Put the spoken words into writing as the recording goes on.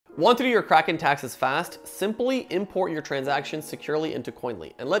Want to do your Kraken taxes fast? Simply import your transactions securely into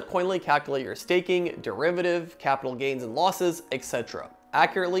Koinly and let Koinly calculate your staking, derivative, capital gains and losses, etc.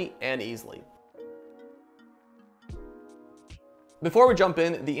 accurately and easily. Before we jump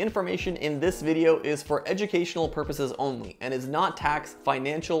in, the information in this video is for educational purposes only and is not tax,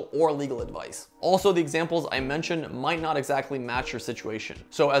 financial, or legal advice. Also, the examples I mentioned might not exactly match your situation.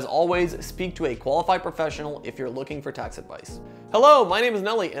 So as always, speak to a qualified professional if you're looking for tax advice. Hello, my name is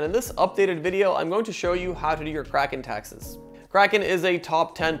Nelly, and in this updated video, I'm going to show you how to do your Kraken taxes. Kraken is a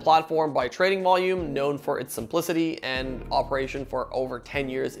top 10 platform by trading volume, known for its simplicity and operation for over 10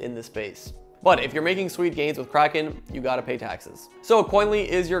 years in this space. But if you're making sweet gains with Kraken, you gotta pay taxes. So Koinly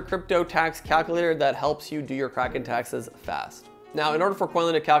is your crypto tax calculator that helps you do your Kraken taxes fast. Now, in order for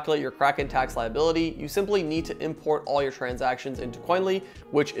Koinly to calculate your Kraken tax liability, you simply need to import all your transactions into Koinly,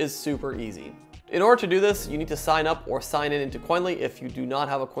 which is super easy. In order to do this, you need to sign up or sign in into Koinly. If you do not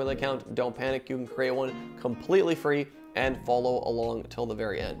have a Koinly account, don't panic, you can create one completely free and follow along till the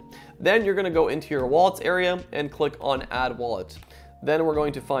very end. Then you're gonna go into your wallets area and click on Add Wallet. Then we're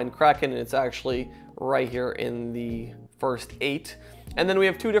going to find Kraken, and it's actually right here in the first 8. And then we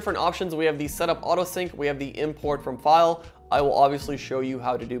have two different options. We have the setup auto sync, we have the import from file. I will obviously show you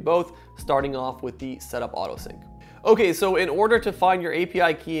how to do both, starting off with the setup auto sync. Okay, so in order to find your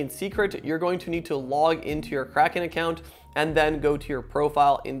API key and secret, you're going to need to log into your Kraken account and then go to your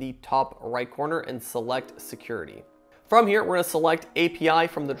profile in the top right corner and select security. From here, we're gonna select API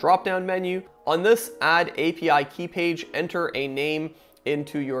from the drop-down menu. On this Add API Key page, enter a name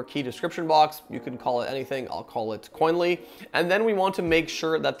into your key description box. You can call it anything, I'll call it Koinly. And then we want to make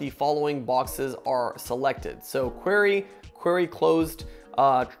sure that the following boxes are selected. So query closed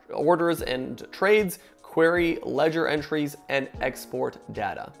orders and trades, query ledger entries, and export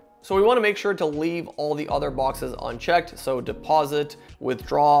data. So we want to make sure to leave all the other boxes unchecked. So deposit,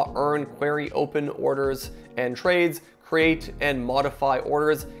 withdraw, earn, query, open orders and trades, create and modify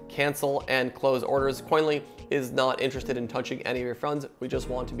orders, cancel and close orders. Koinly is not interested in touching any of your funds. We just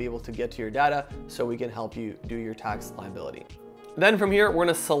want to be able to get to your data so we can help you do your tax liability. Then from here, we're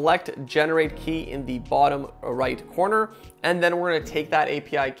gonna select generate key in the bottom right corner. And then we're gonna take that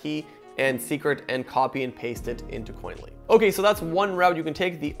API key and secret and copy and paste it into Koinly. Okay, so that's one route you can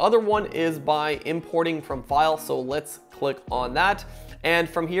take. The other one is by importing from file. So let's click on that. And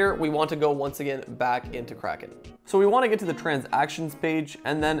from here, we want to go once again back into Kraken. So we want to get to the transactions page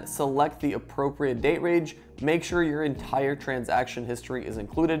and then select the appropriate date range. Make sure your entire transaction history is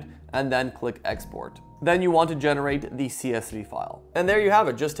included and then click export. Then you want to generate the CSV file. And there you have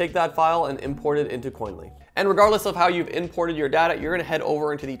it. Just take that file and import it into Koinly. And regardless of how you've imported your data, you're gonna head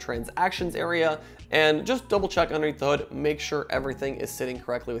over into the transactions area and just double check underneath the hood, make sure everything is sitting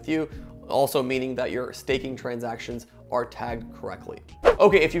correctly with you. Also meaning that your staking transactions are tagged correctly.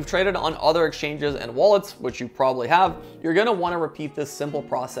 Okay, if you've traded on other exchanges and wallets, which you probably have, you're gonna wanna repeat this simple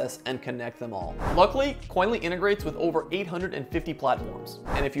process and connect them all. Luckily, Koinly integrates with over 850 platforms.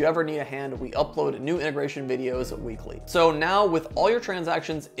 And if you ever need a hand, we upload new integration videos weekly. So now with all your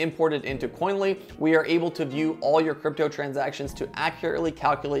transactions imported into Koinly, we are able to view all your crypto transactions to accurately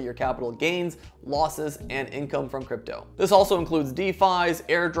calculate your capital gains, losses, and income from crypto. This also includes DeFis,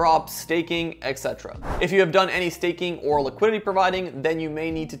 airdrops, staking, etc. If you have done any staking or liquidity providing, then you may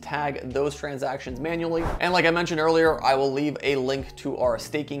need to tag those transactions manually. And like I mentioned earlier, I will leave a link to our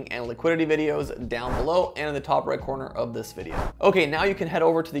staking and liquidity videos down below and in the top right corner of this video. Okay, now you can head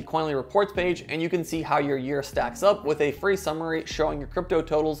over to the Koinly reports page and you can see how your year stacks up with a free summary showing your crypto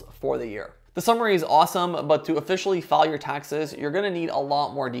totals for the year. The summary is awesome, but to officially file your taxes, you're gonna need a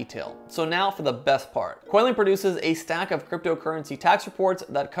lot more detail. So now for the best part. Koinly produces a stack of cryptocurrency tax reports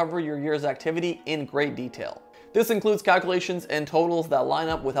that cover your year's activity in great detail. This includes calculations and totals that line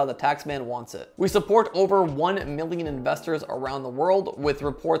up with how the taxman wants it. We support over 1 million investors around the world with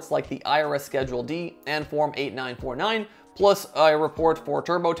reports like the IRS Schedule D and Form 8949, plus a report for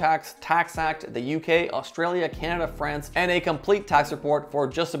TurboTax, Tax Act, the UK, Australia, Canada, France, and a complete tax report for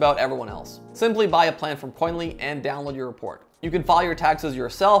just about everyone else. Simply buy a plan from Koinly and download your report. You can file your taxes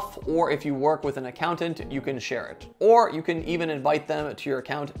yourself, or if you work with an accountant, you can share it. Or you can even invite them to your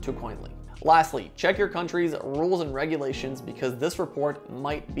account to Koinly. Lastly, check your country's rules and regulations because this report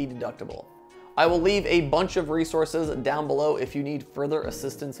might be deductible. I will leave a bunch of resources down below if you need further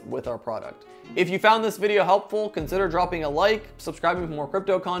assistance with our product. If you found this video helpful, consider dropping a like, subscribing for more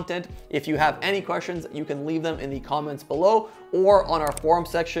crypto content. If you have any questions, you can leave them in the comments below or on our forum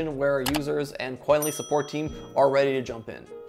section where our users and Koinly support team are ready to jump in.